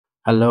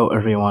Hello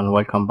everyone,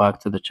 welcome back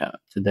to the channel.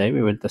 Today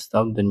we will test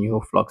out the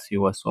new Flux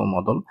USO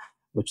model,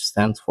 which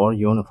stands for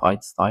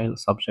Unified Style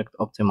Subject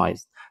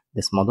Optimized.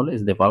 This model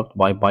is developed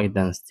by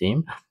ByteDance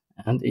team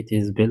and it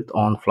is built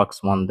on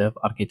Flux One Dev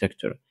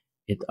architecture.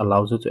 It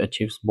allows you to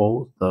achieve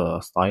both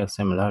the style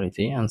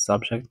similarity and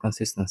subject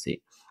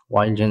consistency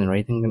while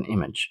generating an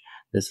image.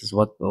 This is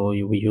what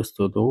we used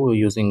to do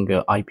using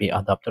IP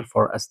adapter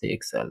for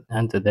SDXL.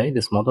 And today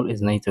this model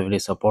is natively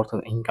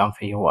supported in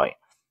COMFYUI.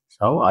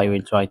 So I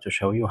will try to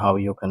show you how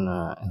you can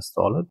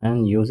install it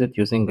and use it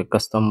using a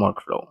custom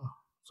workflow.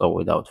 So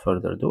without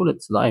further ado,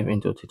 let's dive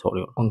into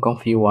tutorial. On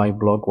COMFYUI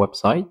blog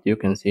website, you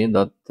can see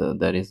that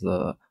there is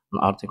an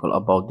article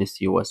about this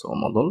USO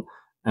model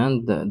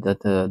and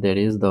that there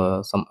is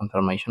some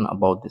information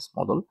about this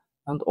model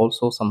and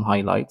also some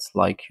highlights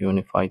like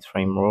unified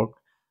framework,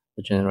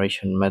 the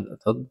generation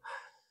method,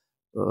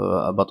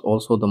 but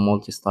also the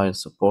multi-style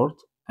support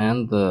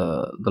and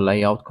the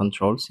layout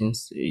control,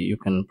 since you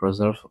can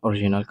preserve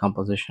original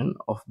composition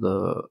of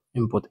the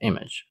input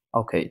image.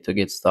 Okay, to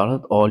get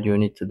started, all you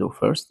need to do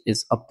first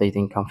is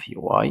updating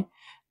COMFYUI.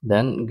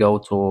 Then go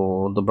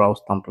to the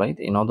browse template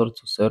in order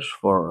to search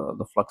for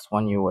the Flux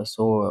One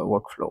USO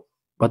workflow.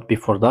 But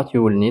before that,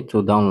 you will need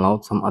to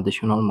download some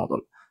additional model,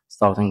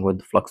 starting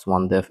with Flux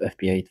One Dev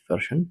FP8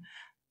 version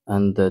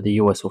and the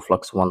USO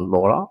Flux One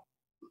LoRa,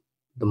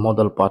 the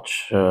model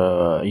patch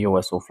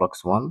USO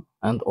Flux One,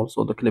 and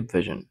also the clip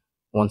vision.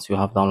 Once you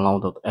have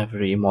downloaded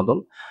every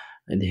model,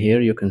 and here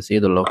you can see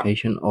the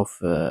location of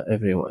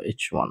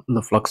each one.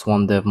 The Flux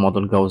One Dev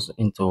model goes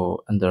into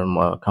under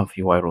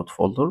COMFYUI root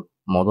folder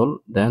model,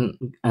 then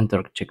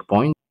enter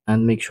checkpoint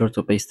and make sure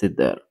to paste it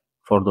there.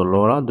 For the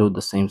LoRa, do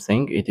the same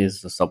thing. It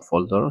is a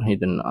subfolder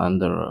hidden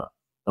under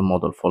the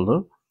model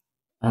folder.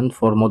 And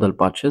for model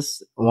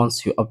patches,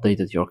 once you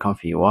updated your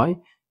COMFYUI,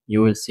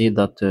 you will see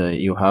that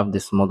you have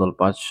this model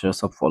patch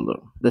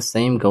subfolder. The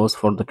same goes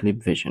for the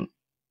clip vision.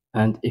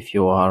 And if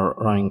you are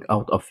running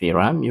out of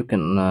VRAM, you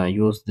can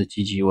use the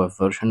GGUF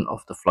version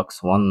of the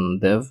Flux One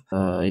Dev.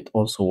 It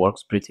also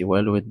works pretty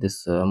well with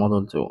this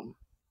model too.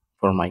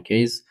 For my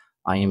case,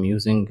 I am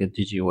using the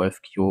GGUF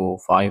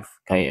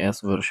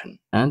Q5KS version,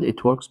 and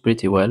it works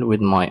pretty well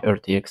with my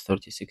RTX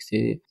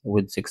 3060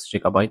 with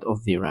 6GB of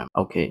VRAM.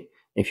 Okay,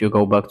 if you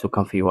go back to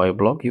COMFYUI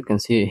blog, you can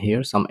see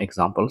here some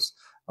examples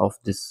of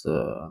this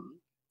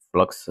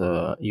Flux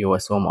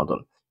USO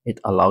model. It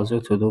allows you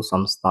to do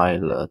some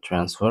style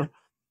transfer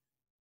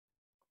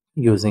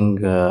using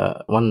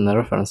one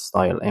reference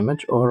style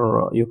image,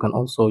 or you can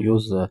also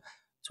use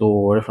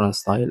two reference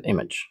style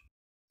image.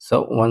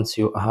 So once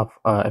you have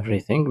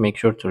everything, make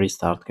sure to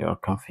restart your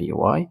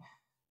COMFYUI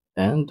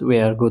and we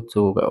are good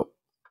to go.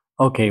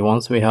 Okay,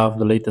 once we have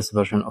the latest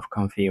version of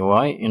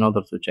COMFYUI, in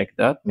order to check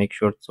that, make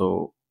sure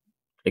to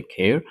click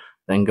here,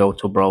 then go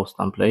to browse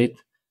template,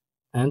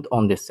 and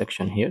on this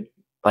section here,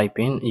 type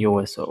in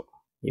USO.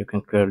 You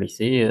can clearly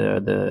see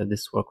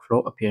this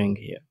workflow appearing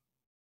here.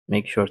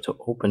 Make sure to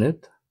open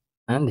it,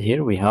 and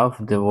here we have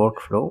the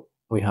workflow.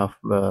 We have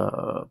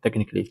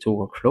technically two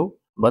workflows,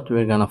 but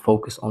we're gonna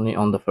focus only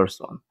on the first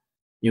one.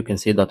 You can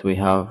see that we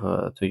have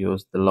to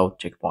use the load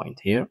checkpoint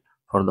here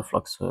for the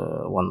Flux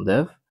One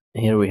Dev.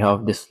 Here we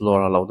have this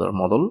LoRa loader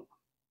model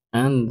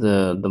and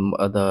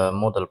the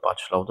model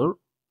patch loader,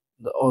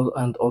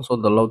 and also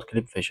the load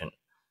clip vision.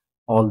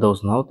 All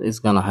those nodes is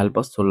gonna help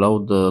us to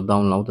load the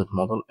downloaded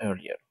model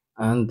earlier.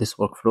 And this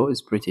workflow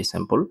is pretty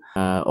simple.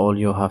 All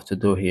you have to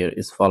do here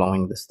is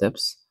following the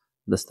steps.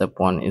 The step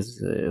one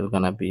is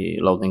gonna be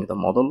loading the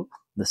model.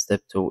 The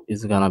step two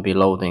is gonna be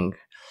loading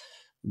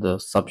the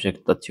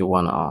subject that you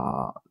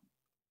wanna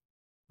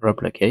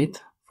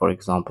replicate. For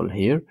example,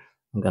 here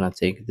I'm gonna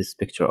take this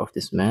picture of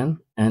this man,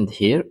 and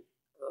here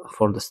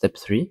for the step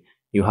 3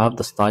 you have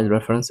the style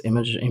reference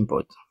image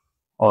input.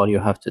 All you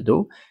have to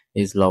do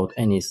is load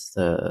any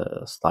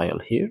style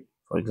here,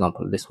 for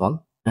example this one,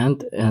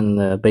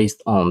 and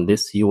based on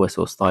this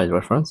USO style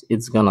reference,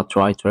 it's gonna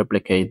try to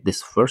replicate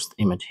this first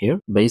image here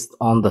based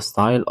on the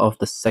style of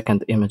the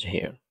second image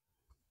here.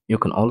 You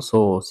can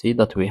also see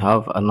that we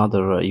have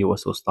another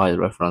USO style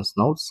reference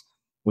nodes,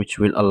 which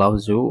will allow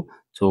you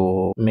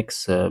to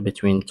mix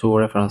between two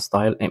reference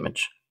style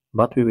image,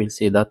 but we will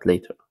see that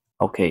later.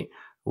 Okay,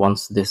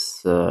 once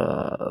this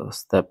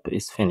step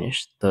is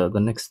finished, the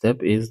next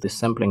step is the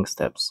sampling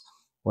steps,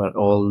 where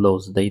all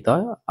those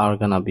data are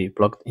gonna be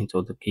plugged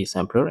into the key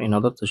sampler in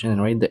order to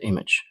generate the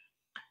image.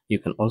 You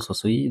can also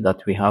see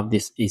that we have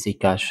this easy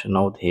cache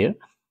node here,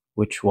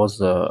 which was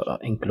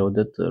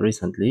included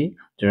recently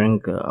during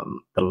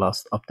the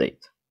last update.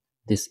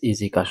 This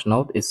easy cache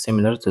node is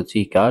similar to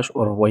Tcache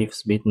or wave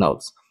speed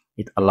nodes.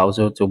 It allows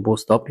you to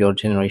boost up your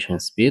generation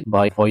speed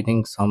by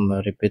avoiding some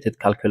repeated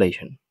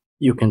calculation.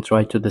 You can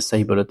try to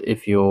disable it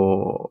if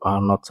you are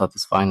not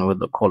satisfied with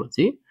the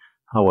quality.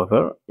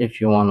 However, if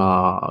you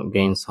wanna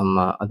gain some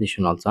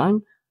additional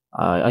time,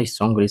 I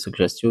strongly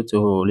suggest you to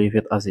leave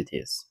it as it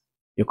is.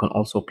 You can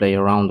also play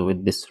around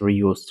with this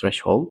reuse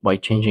threshold by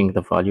changing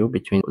the value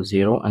between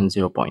 0 and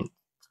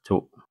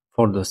 0.2.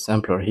 For the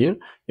sampler here,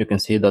 you can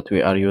see that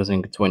we are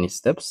using 20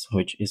 steps,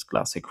 which is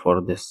classic for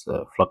this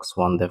Flux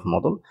 1 dev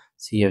model.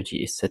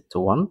 CFG is set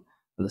to 1.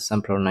 The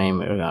sampler name,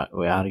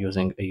 we are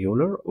using a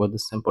Euler with a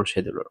simple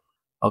scheduler.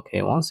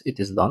 Okay, once it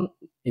is done,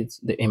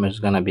 the image is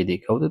gonna be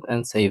decoded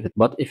and saved.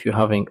 But if you're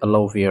having a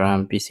low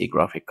VRAM PC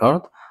graphic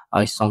card,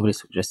 I strongly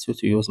suggest you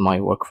to use my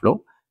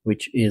workflow,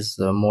 which is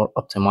more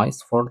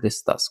optimized for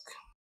this task.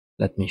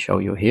 Let me show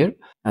you here.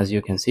 As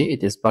you can see,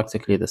 it is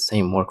practically the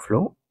same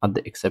workflow, at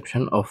the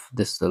exception of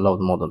this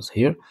load models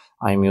here.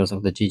 I'm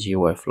using the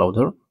GGUF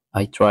loader.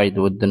 I tried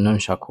with the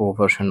nunchaku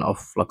version of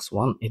Flux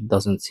 1. It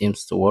doesn't seem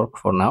to work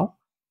for now.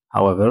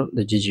 However,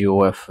 the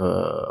GGUF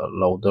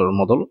loader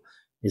model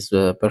is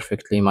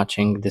perfectly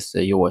matching this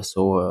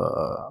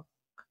USO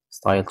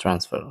style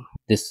transfer.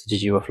 This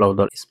GGUF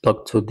loader is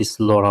plugged to this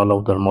LoRa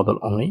loader model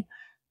only.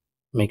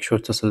 Make sure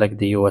to select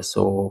the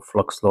USO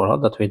Flux LoRa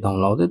that we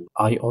downloaded.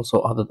 I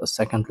also added a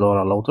second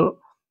LoRa loader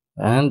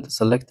and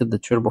selected the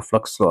Turbo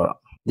Flux LoRa.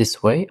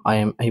 This way I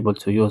am able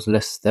to use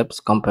less steps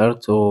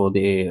compared to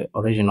the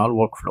original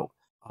workflow.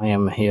 I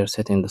am here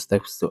setting the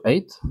steps to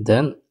 8.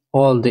 Then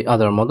all the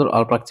other models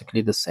are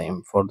practically the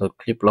same for the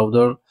clip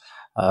loader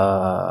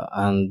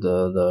and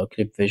the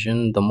clip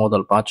vision, the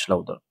model patch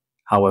loader.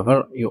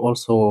 However, you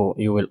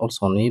will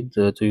also need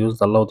to use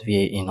the load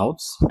VAE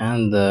nodes,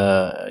 and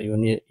you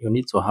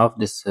need to have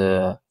this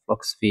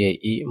Flux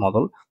VAE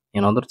model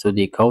in order to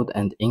decode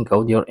and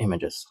encode your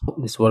images.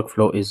 This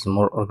workflow is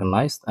more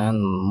organized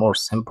and more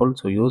simple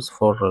to use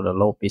for the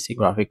low PC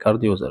graphic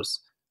card users.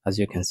 As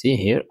you can see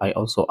here, I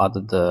also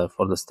added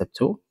for the step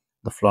 2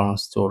 the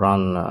Florence to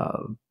run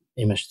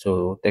image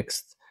to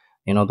text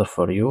in order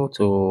for you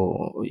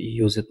to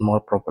use it more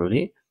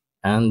properly,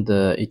 and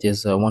it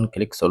is a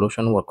one-click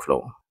solution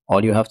workflow.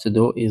 All you have to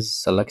do is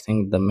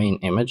selecting the main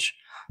image,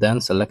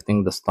 then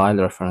selecting the style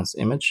reference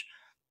image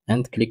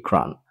and click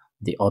run.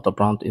 The auto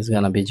prompt is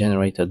gonna be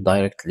generated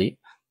directly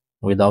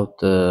without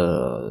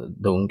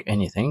doing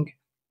anything,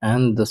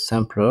 and the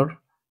sampler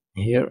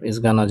here is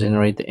gonna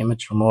generate the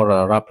image more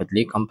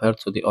rapidly compared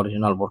to the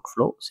original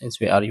workflow, since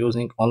we are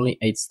using only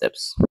 8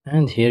 steps.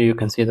 And here you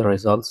can see the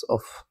results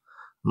of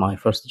my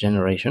first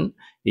generation.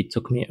 It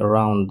took me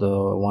around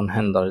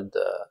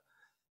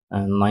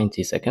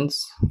 190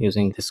 seconds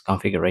using this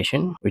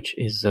configuration, which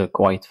is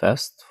quite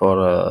fast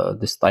for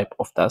this type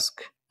of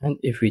task. And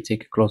if we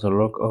take a closer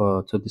look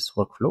to this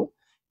workflow,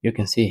 you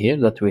can see here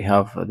that we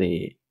have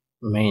the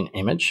main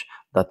image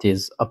that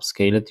is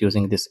upscaled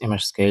using this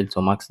image scale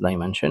to max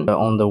dimension.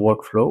 On the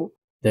workflow,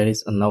 there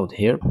is a node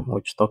here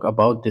which talk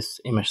about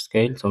this image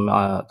scale to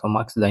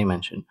max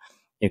dimension.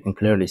 You can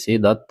clearly see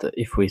that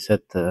if we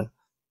set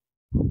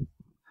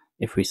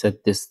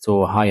this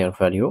to a higher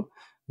value,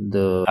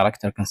 the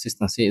character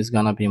consistency is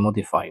gonna be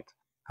modified.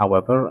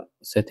 However,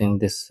 setting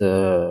this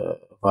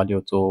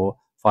value to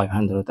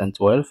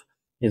 512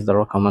 is the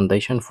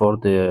recommendation for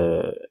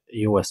the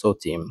USO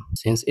team,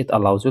 since it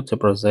allows you to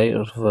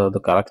preserve the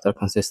character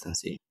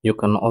consistency. You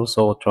can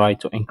also try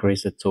to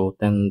increase it to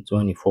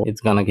 1024. It's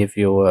gonna give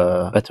you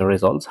better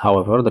results.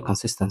 However, the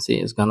consistency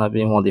is gonna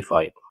be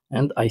modified.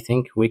 And I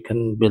think we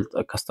can build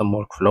a custom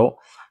workflow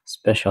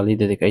specially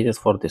dedicated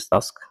for this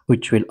task,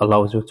 which will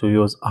allow you to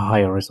use a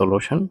higher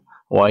resolution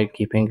while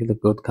keeping the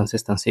good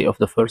consistency of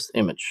the first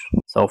image.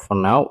 So for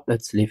now,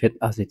 let's leave it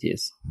as it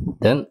is.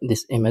 Then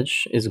this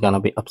image is gonna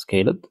be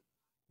upscaled.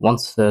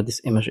 Once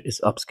this image is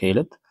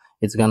upscaled,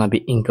 it's gonna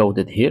be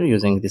encoded here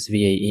using this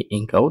VAE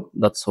encode.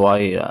 That's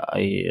why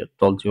I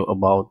told you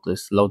about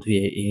this load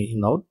VAE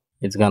node.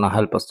 It's gonna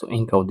help us to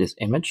encode this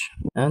image.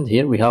 And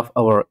here we have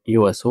our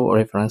USO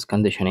reference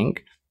conditioning,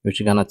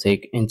 which is gonna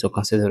take into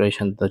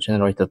consideration the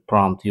generated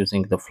prompt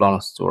using the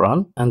Florence to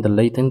run and the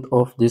latent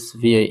of this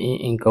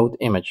VAE encode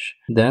image.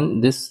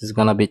 Then this is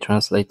gonna be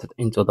translated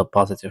into the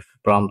positive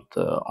prompt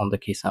on the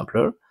key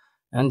sampler.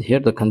 And here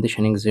the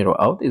conditioning 0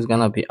 out is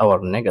gonna be our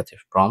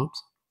negative prompt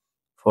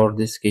for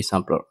this key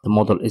sampler. The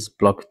model is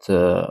blocked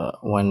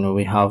when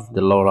we have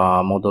the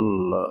LoRa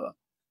model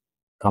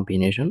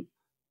combination.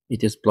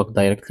 It is plugged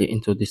directly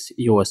into this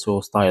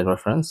USO style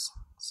reference.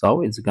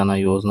 So it's gonna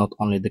use not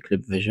only the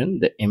clip vision,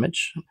 the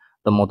image,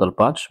 the model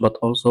patch, but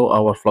also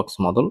our Flux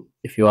model.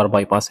 If you are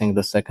bypassing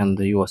the second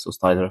USO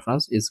style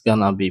reference, it's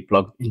gonna be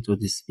plugged into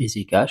this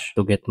easy cache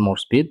to get more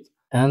speed.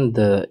 And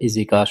the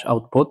easy cache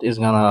output is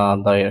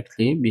gonna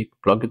directly be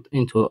plugged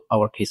into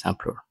our key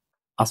sampler.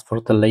 As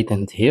for the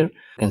latent here,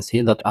 you can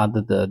see that I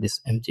added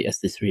this empty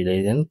SD3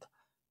 latent,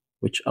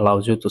 which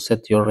allows you to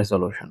set your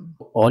resolution.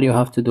 All you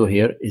have to do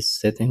here is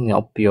setting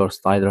up your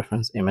style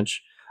reference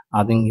image,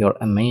 adding your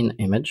main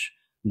image,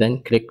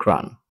 then click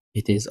run.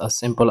 It is as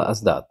simple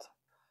as that.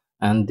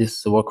 And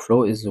this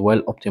workflow is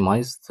well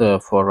optimized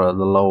for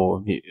the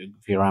low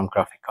VRAM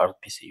graphic card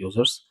PC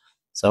users,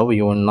 so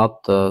you will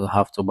not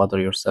have to bother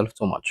yourself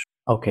too much.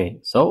 Okay,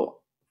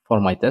 so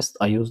for my test,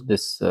 I used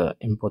this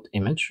input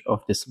image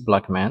of this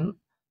black man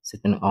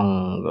sitting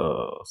on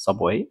the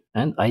subway,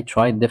 and I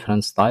tried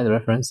different style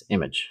reference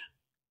image.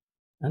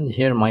 And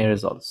here my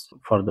results.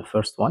 For the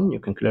first one, you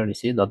can clearly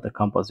see that the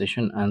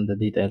composition and the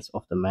details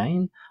of the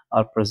man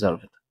are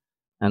preserved.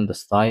 and the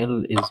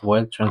style is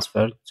well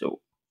transferred too.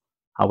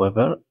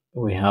 However,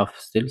 we have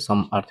still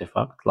some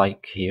artifact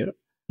like here.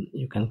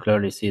 You can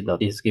clearly see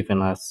that it's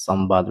given us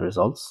some bad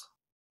results.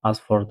 As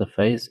for the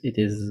face, it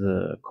is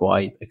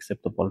quite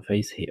acceptable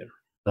face here.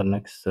 The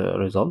next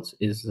results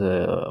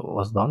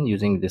was done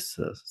using this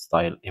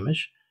style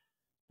image,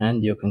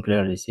 and you can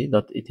clearly see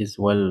that it is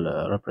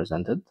well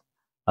represented,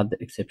 at the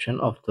exception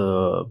of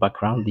the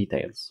background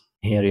details.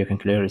 Here you can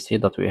clearly see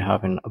that we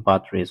have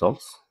bad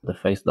results. The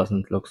face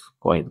doesn't look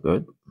quite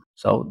good.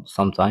 So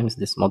sometimes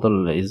this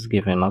model is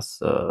giving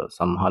us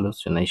some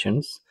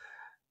hallucinations,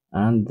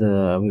 and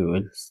we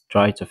will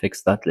try to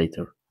fix that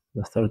later.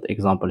 The third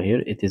example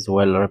here, it is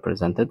well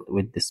represented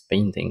with this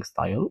painting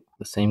style.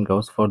 The same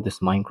goes for this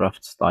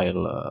Minecraft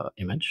style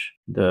image.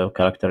 The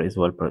character is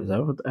well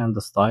preserved and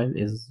the style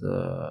is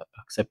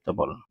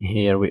acceptable.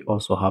 Here we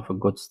also have a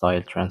good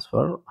style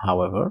transfer.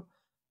 However,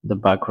 the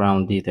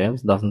background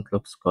details doesn't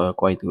look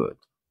quite good.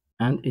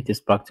 And it is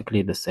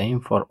practically the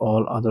same for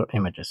all other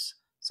images.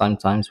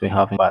 Sometimes we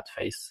have bad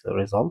face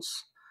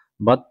results,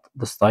 but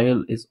the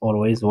style is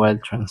always well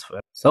transferred.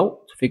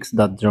 So to fix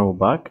that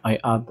drawback, I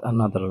add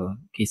another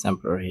key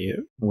sampler here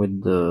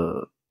with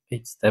the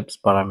 8 steps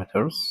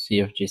parameters,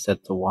 CFG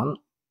set to 1,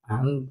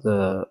 and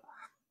the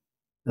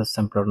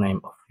sampler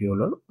name of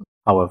Euler.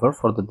 However,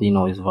 for the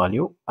denoise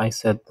value, I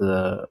set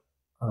the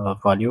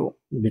value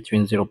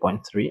between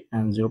 0.3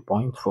 and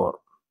 0.4.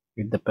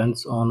 It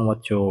depends on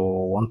what you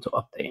want to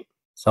obtain.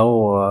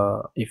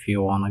 So if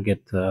you want to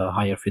get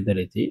higher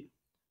fidelity,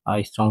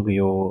 I strongly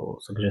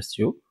suggest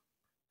you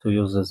to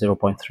use the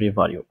 0.3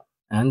 value.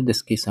 And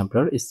this key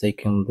sampler is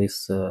taking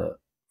this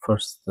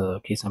first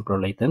key sampler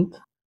latent.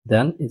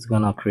 Then it's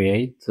gonna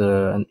create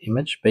an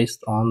image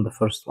based on the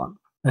first one.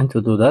 And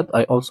to do that,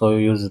 I also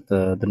used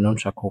the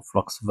nunchaku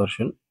Flux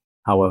version.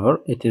 However,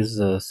 it is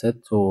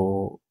set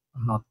to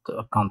not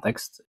a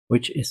context,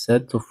 which is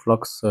set to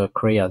Flux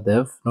Crea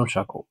Dev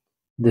nunchaku.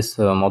 This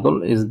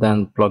model is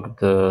then plugged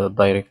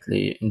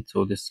directly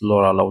into this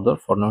LoRa loader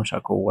for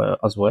nunchaku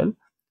as well,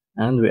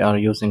 and we are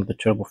using the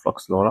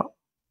TurboFlux LoRa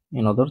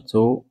in order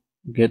to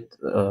get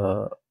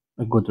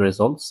good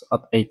results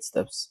at 8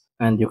 steps.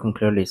 And you can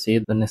clearly see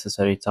the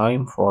necessary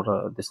time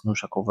for this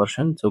nunchaku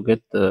version to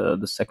get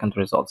the second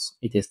results.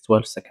 It is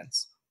 12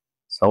 seconds.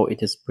 So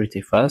it is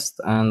pretty fast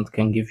and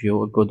can give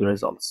you good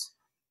results.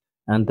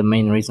 And the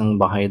main reason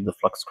behind the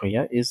Flux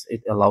Crea is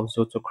it allows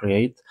you to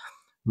create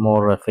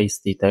more face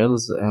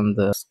details, and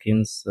the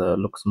skins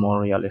looks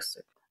more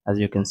realistic. As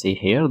you can see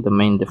here, the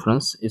main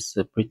difference is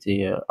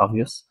pretty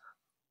obvious.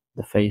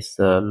 The face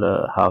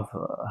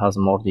has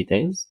more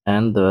details,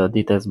 and the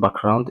details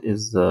background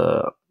is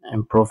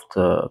improved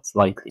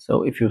slightly.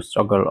 So if you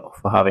struggle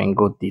of having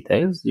good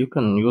details, you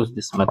can use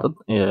this method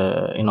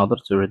in order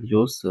to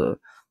reduce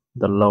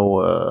the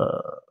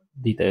low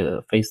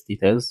face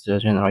details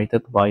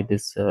generated by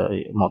this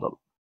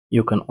model.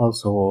 You can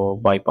also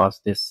bypass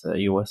this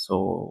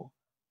USO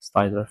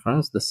style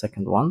reference, the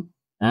second one,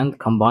 and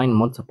combine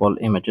multiple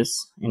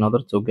images in order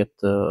to get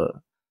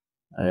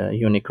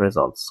unique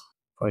results.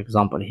 For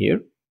example,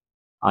 here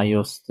I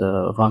used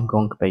Van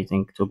Gogh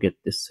painting to get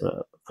this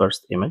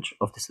first image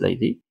of this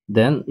lady.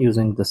 Then,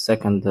 using the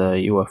second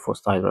UFO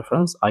style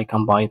reference, I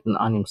combined an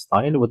anime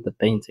style with the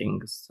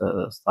painting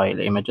style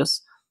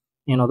images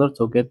in order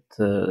to get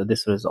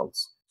these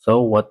results.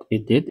 So what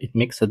it did, it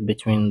mixed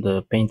between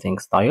the painting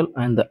style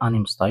and the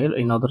anime style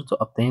in order to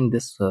obtain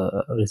these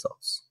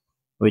results,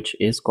 which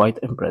is quite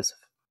impressive.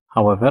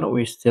 However,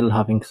 we're still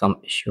having some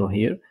issue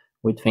here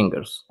with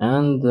fingers,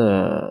 and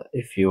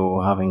if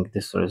you're having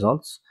these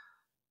results,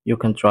 you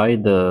can try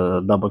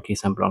the double key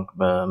sampling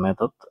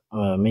method.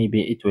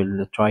 Maybe it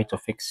will try to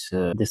fix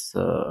this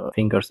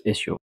fingers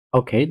issue.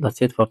 Okay,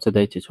 that's it for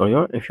today's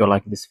tutorial. If you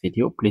like this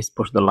video, please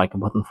push the like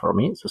button for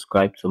me,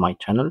 subscribe to my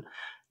channel,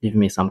 leave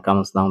me some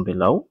comments down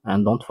below,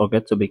 and don't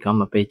forget to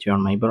become a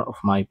Patreon member of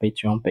my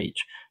Patreon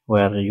page,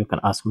 where you can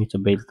ask me to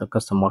build a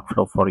custom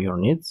workflow for your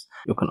needs.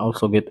 You can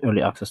also get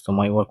early access to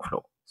my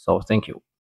workflow. So thank you.